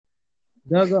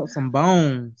dug up some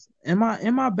bones in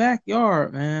my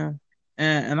backyard, man.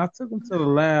 And I took them to the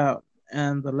lab,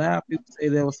 and the lab people say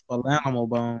there was Felanimal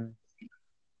bones.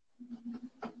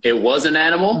 It was an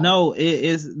animal? No, it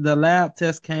is the lab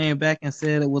test came back and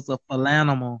said it was a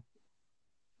Felanimal.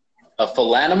 A Yeah,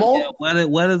 Felanimal?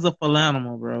 what is a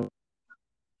Felanimal, bro?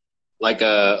 Like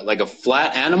a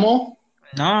flat animal?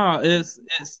 No, it's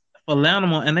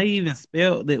Felanimal, and they even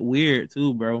spelled it weird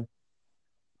too, bro.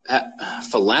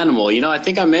 Felanimal. You know, I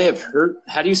think I may have heard.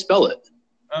 How do you spell it?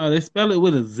 They spell it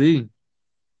with a Z.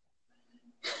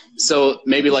 So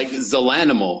maybe like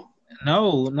Zalanimal.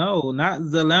 No, no, not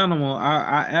Zelanimal.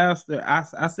 I asked her.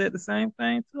 I said the same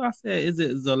thing too. I said, "Is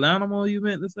it Zelanimal you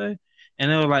meant to say?"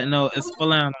 And they were like, "No, it's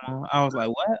Felanimal." I was like,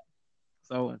 "What?"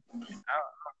 So I'm kind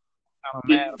of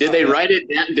mad Did about they that. write it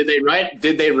down? Did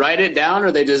they write it down,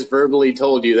 or they just verbally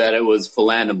told you that it was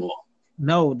Felanimal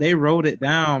No, they wrote it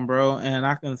down, bro, and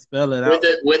I can spell it out.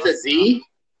 with a Z?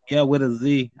 Yeah, with a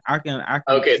Z. I can,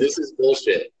 Okay, this is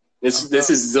bullshit. This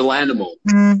is Zalanimal.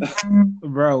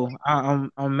 bro.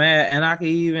 I'm mad, and I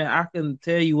can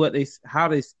tell you how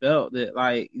they spelled it.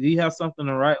 Like, do you have something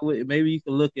to write with? Maybe you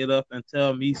can look it up and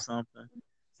tell me something.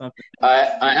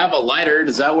 I have a lighter.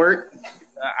 Does that work?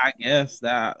 I guess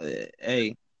that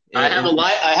hey, I have a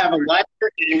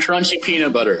lighter and crunchy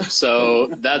peanut butter. So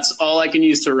that's all I can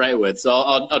use to write with. So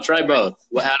I'll try both.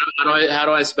 How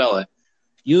do I spell it?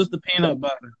 use the peanut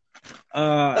butter.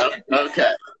 Uh,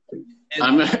 Okay. it,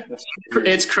 I'm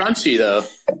it's crunchy though.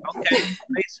 okay.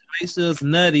 Make sure it's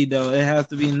nutty though. It has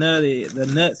to be nutty. The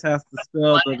nuts has to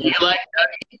spell You the. like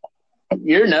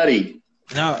you're nutty.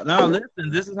 No. Listen.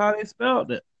 This is how they spelled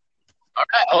it. All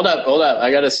right, hold up.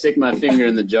 I gotta stick my finger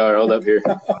in the jar. Hold up here.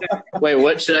 Wait,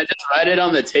 what should I just write it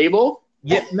on the table?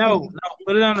 Yeah, no.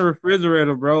 Put it on the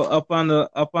refrigerator, bro. Up under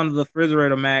the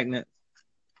refrigerator magnet.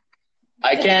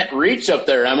 I can't reach up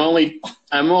there. I'm only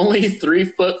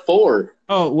 3'4".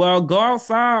 Oh well, go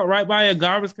outside right by your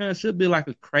garbage can. It should be like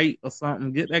a crate or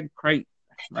something. Get that crate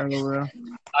right over there.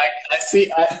 I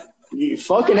see. You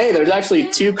fucking hey, there's actually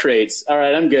two crates. All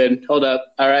right, I'm good. Hold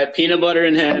up. All right, peanut butter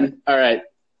in hand. All right,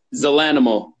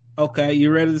 Zalanimal. Okay, you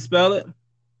ready to spell it?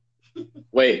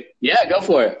 Wait, yeah, go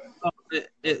for it. Oh,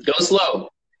 Go slow.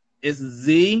 it's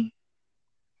Z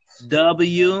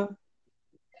W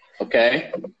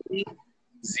Okay.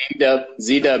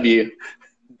 ZW.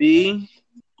 B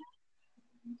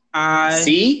I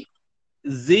C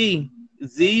Z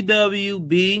Z W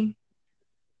B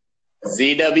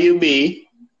ZWB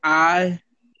I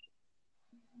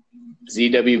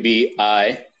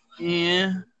ZWBI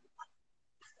N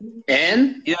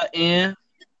N. yeah N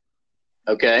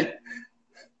Okay.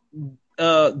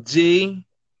 G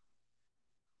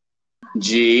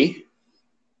G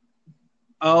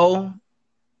O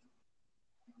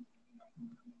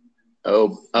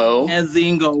O. and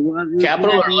Zingo. What is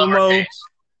Capital or that, Lmao? lowercase?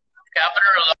 Capital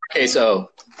or lowercase O?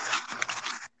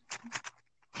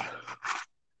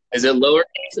 Is it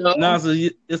lowercase No, O? so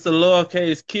it's a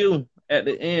lowercase Q at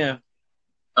the end,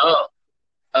 Oh,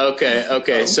 okay,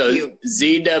 okay. So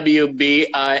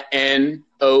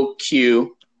ZWBINOQ.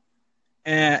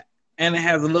 and it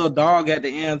has a little dog at the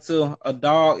end too, a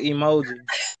dog emoji.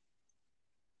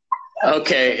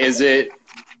 Okay, is it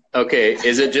okay?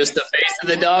 Is it just the face of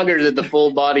the dog, or is it the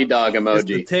full body dog It's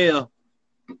the emoji? tail.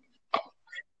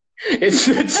 It's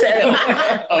the tail.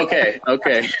 Okay,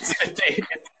 okay.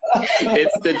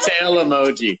 It's the tail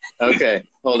emoji. Okay,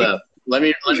 hold up. Let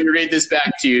me read this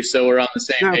back to you so we're on the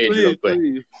same No, page real quick.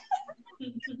 please.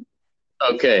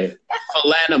 Okay,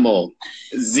 Felanimal.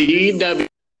 ZW.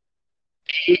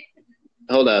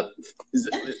 Hold up.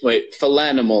 Wait,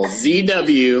 Felanimal.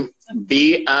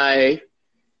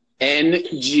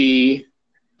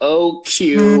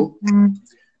 ZWBINGOQ.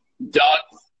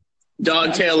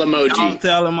 Dog tail emoji. Dog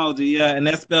tail emoji, yeah, and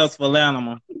that spells for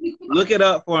animal. Look it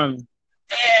up for me.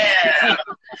 Yeah,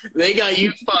 they got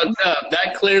you fucked up.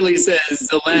 That clearly says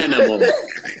Zelanimal.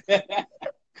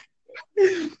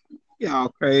 Y'all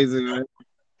crazy, man.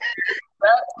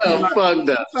 That's some fucked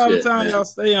up What shit, time man. y'all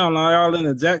stay on? Are y'all in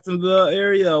the Jacksonville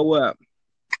area or what?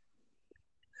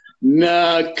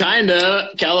 Nah, kinda.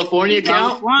 California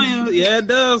count? California, yeah, it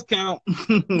does count.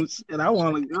 Shit, I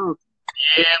want to go.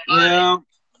 Yeah, buddy. Yeah,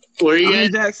 Where you I'm at?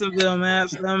 in Jacksonville, man.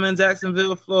 So I'm in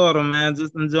Jacksonville, Florida, man.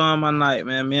 Just enjoying my night,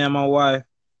 man. Me and my wife.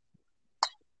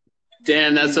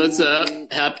 Damn, that's what's up. Fucking,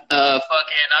 I'm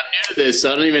new to this,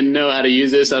 so I don't even know how to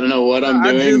use this. I don't know what I'm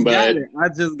I doing, just got but it. I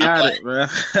just got it, bro.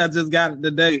 I just got it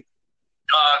today.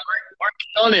 we're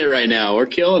killing it right now. We're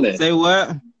killing it. Say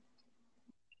what?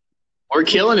 We're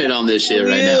killing it on this shit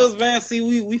right now. Man.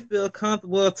 See, we feel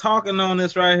comfortable talking on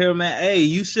this right here, man. Hey,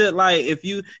 you should like if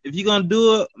you gonna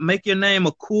do it, make your name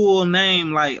a cool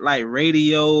name like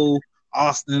Radio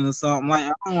Austin or something.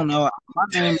 Like I don't know. My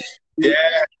name. Yeah.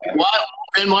 Why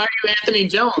are you Anthony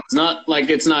Jones? Not like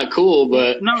it's not cool,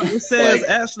 but no, it says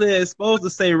actually it's supposed to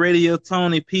say Radio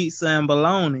Tony Pizza and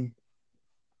Bologna.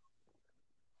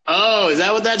 Oh, is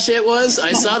that what that shit was?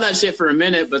 I saw that shit for a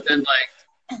minute, but then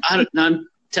I'm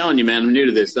telling you, man, I'm new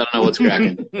to this. I don't know what's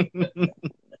cracking.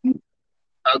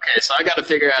 Okay, so I got to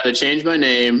figure out how to change my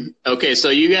name. Okay, so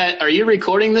are you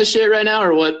recording this shit right now,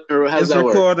 or what? Or how's that work?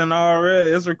 It's recording already.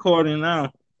 It's recording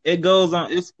now. It goes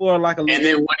on. It's for like a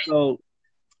little episode.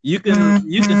 You can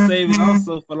save it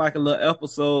also for like a little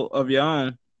episode of your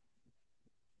own.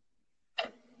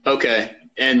 Okay,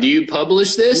 and do you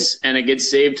publish this and it gets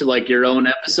saved to like your own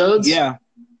episodes? Yeah.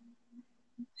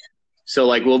 So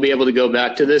like we'll be able to go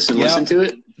back to this and listen to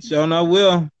it? Sure enough,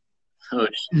 will. Oh,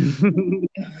 shit.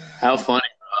 How funny,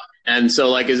 bro. And so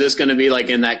like is this going to be like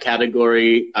in that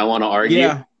category I want to argue?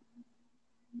 Yeah.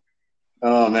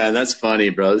 Oh man, that's funny,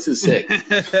 bro. This is sick.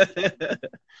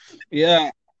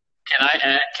 Yeah.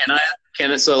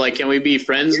 Can we be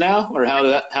friends now? Or how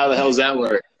the hell does that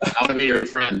work? I want to be your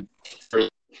friend.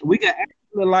 We can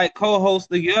actually like co-host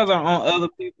together on other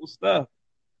people's stuff.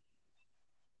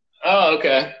 Oh,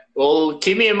 okay. Well,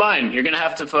 keep me in mind. You're gonna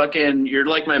have to you're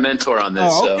like my mentor on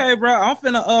this. Oh, okay, bro. I'm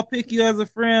finna pick you as a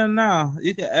friend now.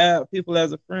 You can add people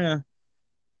as a friend.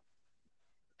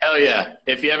 Hell yeah.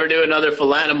 If you ever do another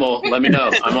Felanimal, let me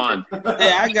know. I'm on.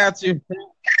 Hey, I got you.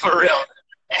 For real.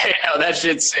 Hey, no, that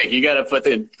shit's sick. You gotta put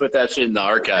that shit in the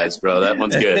archives, bro. That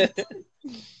one's good.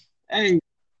 Hey.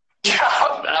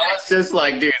 I was just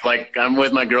like, dude, like I'm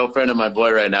with my girlfriend and my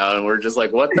boy right now, and we're just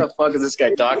like, what the fuck is this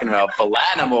guy talking about?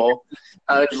 Felanimal?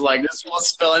 I was just like, this one's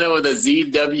spelling it with a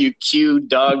ZWQ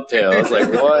dogtail. I was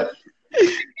like, what?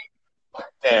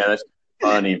 Man, that's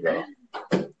funny, bro.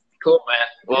 Cool, man.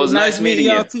 Well, it was nice meeting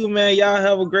y'all too, man. Y'all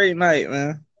have a great night,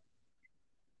 man.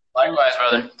 Likewise,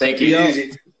 brother. Thank you.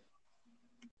 Easy.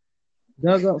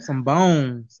 Dug up some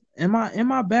bones in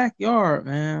my backyard,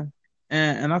 man.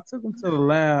 And I took them to the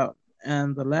lab,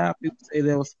 and the lab people say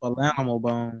there was Felanimal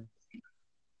bones.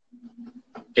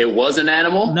 It was an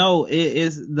animal? No, it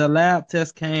is. The lab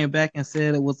test came back and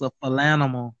said it was a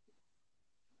Felanimal.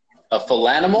 A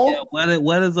Felanimal? Yeah,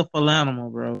 what is a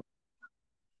Felanimal, bro?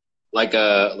 Like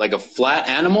a flat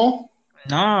animal?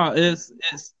 No, it's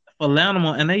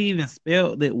Felanimal, and they even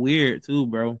spelled it weird too,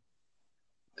 bro.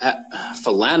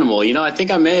 Felanimal. You know, I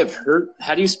think I may have heard.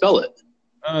 How do you spell it?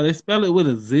 They spell it with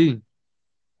a Z.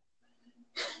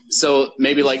 So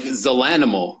maybe like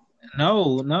Zelanimal.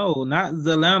 No, not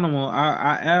Zelanimal.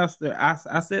 I asked her.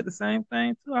 I said the same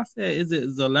thing too. I said, "Is it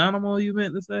Zelanimal you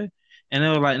meant to say?" And they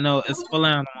were like, "No, it's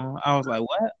Felanimal." I was like,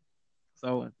 "What?"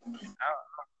 So,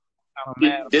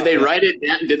 did they write it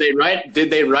down? Did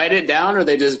they write it down, or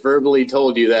they just verbally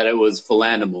told you that it was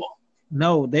Felanimal?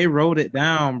 No, they wrote it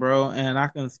down, bro, and I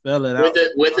can spell it out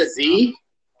with a Z.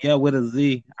 Yeah, with a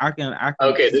Z. I can.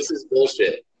 Okay, this is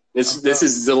bullshit. This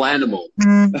is Zelanimal.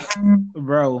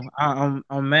 Bro, I'm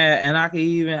mad, and I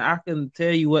can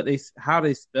tell you how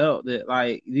they spelled it.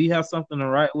 Like, do you have something to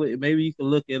write with? Maybe you can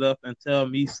look it up and tell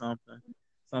me something.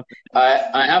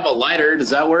 I have a lighter. Does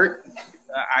that work?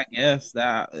 I guess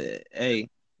that. Hey,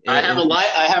 I have a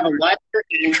lighter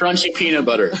and crunchy peanut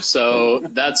butter. So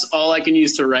that's all I can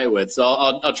use to write with. So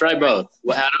I'll try both.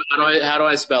 How do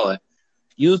I spell it?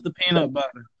 Use the peanut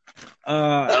butter.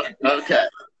 Okay.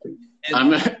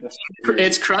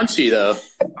 It's crunchy though.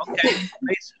 Okay,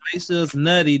 make sure it's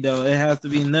nutty though. It has to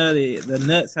be nutty. The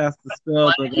nuts have to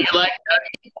spell. You like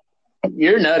nutty?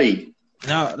 You're nutty.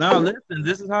 No, listen.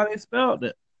 This is how they spelled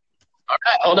it. All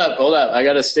right, hold up. I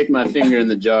gotta stick my finger in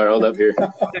the jar. Hold up here.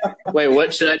 Wait,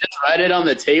 what? Should I just write it on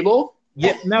the table?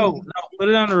 Yeah, no. Put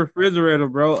it on the refrigerator,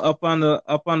 bro. Up on the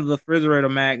refrigerator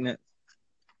magnet.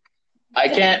 I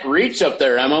can't reach up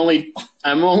there. I'm only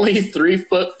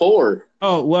 3'4".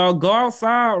 Oh well, go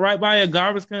outside right by your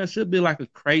garbage can. It should be like a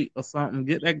crate or something.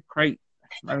 Get that crate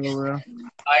right over there.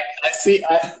 I see.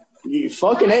 You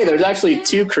fucking hey. There's actually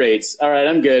 2 crates. All right,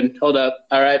 I'm good. Hold up.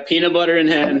 All right, peanut butter in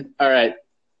hand. All right,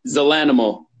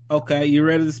 Zelanimal. Okay, you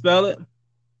ready to spell it?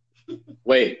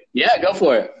 Wait. Yeah, go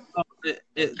for it.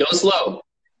 Go slow.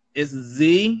 It's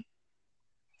Z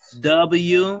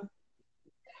W.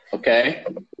 Okay.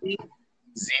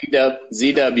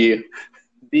 ZW.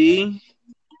 B.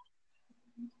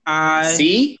 I.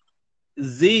 C.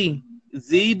 Z.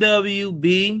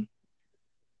 ZWB.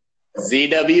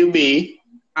 ZWB.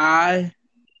 I.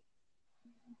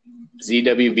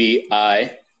 ZWB.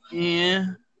 I.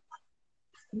 N.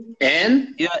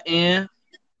 N? Yeah, N.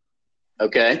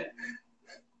 Okay.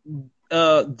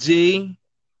 G.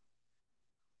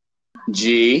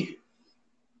 G.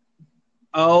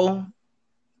 O.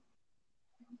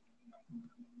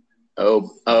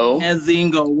 O. O. And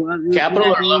Zingo. What is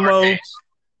Capital or Lmao? lowercase?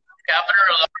 Capital or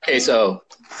lowercase O?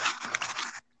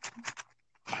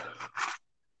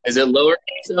 Is it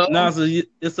lowercase O? No,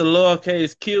 it's a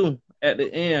lowercase Q at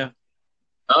the end.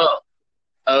 Oh.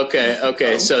 Okay.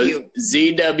 Okay. So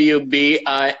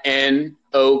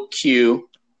ZWBINOQ.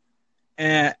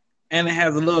 And it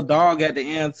has a little dog at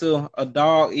the end too. A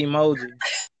dog emoji.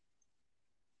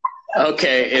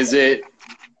 Okay. Is it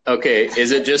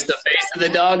just the face of the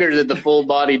dog, or is it the full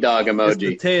body dog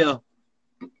emoji? It's the tail.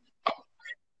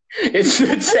 It's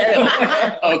the tail.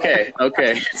 Okay.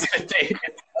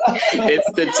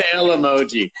 It's the tail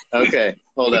emoji. Okay.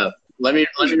 Hold up. Let me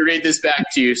read this back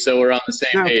to you so we're on the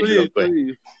same page real quick.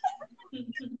 Please.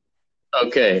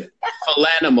 Okay.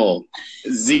 Felanimal.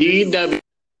 ZW.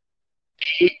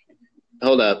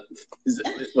 Hold up.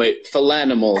 Wait.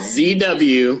 Felanimal.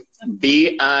 ZWBINGOQ.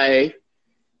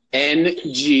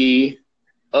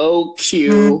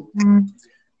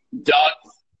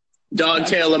 Dog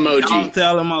tail emoji. Dog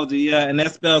tail emoji, yeah, and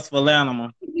that spells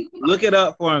Felanimal. Look it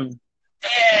up for me.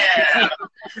 Yeah,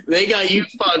 they got you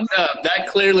fucked up. That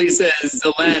clearly says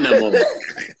Felanimal.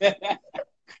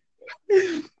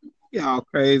 Y'all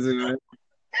crazy, man.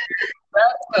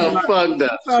 That's so fucked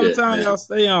up. All the Shit, time man. y'all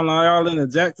stay on, are y'all in the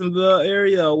Jacksonville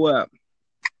area or what?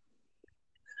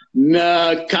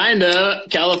 Nah, kinda.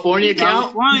 California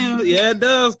count? California, yeah, it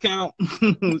does count.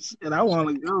 Shit, I want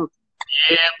to go.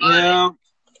 Yeah, buddy. Yeah,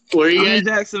 Where you I'm in at?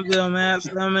 Jacksonville, man.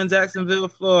 I'm in Jacksonville,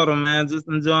 Florida, man. Just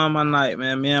enjoying my night,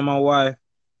 man. Me and my wife.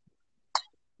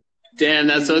 Damn,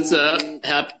 that's what's up. Fucking,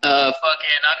 I'm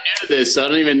new to this, so I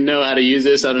don't even know how to use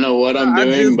this. I don't know what I'm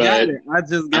doing, but I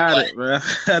just got it, bro.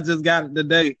 I just got it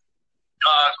today.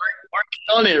 we're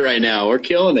killing it right now. We're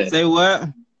killing it. Say what?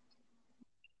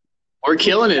 We're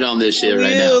killing it on this shit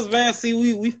right Wheels, now. man. See,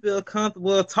 we feel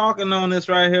comfortable talking on this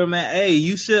right here, man. Hey,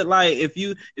 you should like if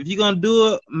you're gonna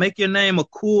do it, make your name a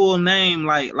cool name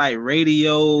like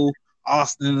Radio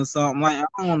Austin or something. Like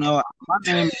I don't know. My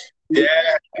name. Yeah.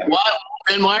 Why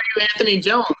are you Anthony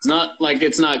Jones? Not like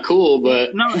it's not cool,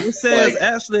 but No, it says like,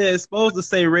 actually it's supposed to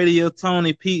say Radio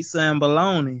Tony Pizza and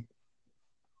Bologna.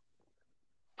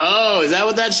 oh, is that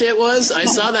what that shit was? I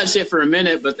saw that shit for a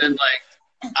minute, but then like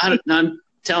I'm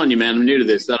telling you, man, I'm new to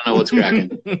this. I don't know what's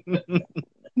cracking.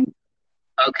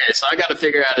 Okay, so I got to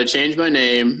figure out how to change my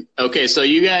name. Okay, so are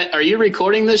you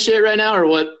recording this shit right now, or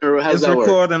what? Or how's It's that work?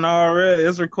 recording already.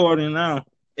 It's recording now.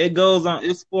 It goes on.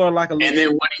 It's for like a little And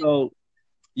then what? episode.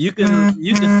 You can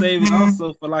save it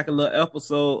also for like a little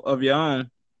episode of your own.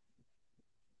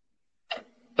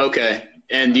 Okay,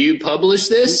 and do you publish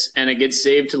this, and it gets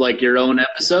saved to like your own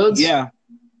episodes? Yeah.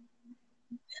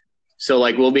 So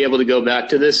like we'll be able to go back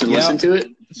to this and listen to it.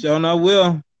 Sure enough,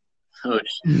 will. Oh,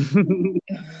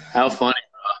 how funny,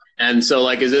 bro! And so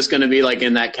like, is this going to be like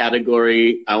in that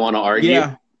category? I want to argue.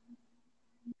 Yeah.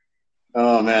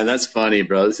 Oh man, that's funny,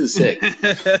 bro. This is sick.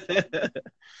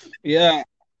 Yeah.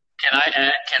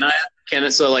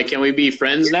 So like, can we be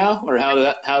friends now, or how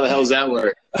the hell does that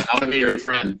work? I want to be your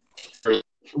friend.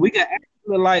 We can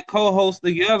actually like co-host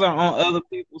together on other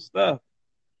people's stuff.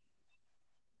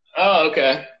 Oh,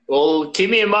 okay. Well, keep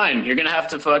me in mind. You're gonna have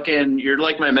to you're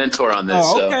like my mentor on this.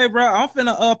 Oh, okay, so. bro. I'm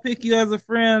finna pick you as a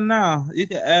friend now. You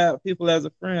can add people as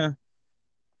a friend.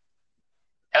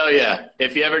 Hell yeah!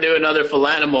 If you ever do another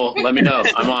Felanimal, let me know.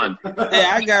 I'm on. Hey,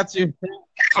 I got you.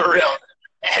 For real.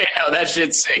 Hey, no, that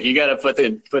shit's sick. You gotta put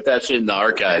that shit in the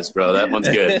archives, bro. That one's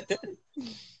good.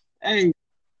 Hey.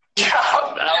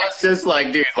 I was just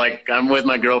like, dude, like I'm with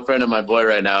my girlfriend and my boy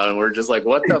right now, and we're just like,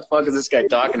 what the fuck is this guy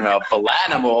talking about?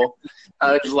 Felanimal.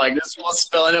 I was like, this one's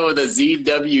spelling it with a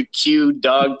ZWQ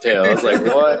dog tail. I was like,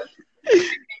 what?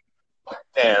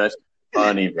 Damn, that's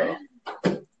funny, bro.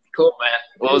 Cool, man.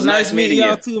 Well, it was nice meeting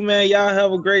y'all you. too, man. Y'all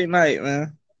have a great night,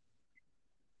 man.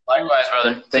 Likewise,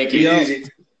 brother. Thank you. Yo.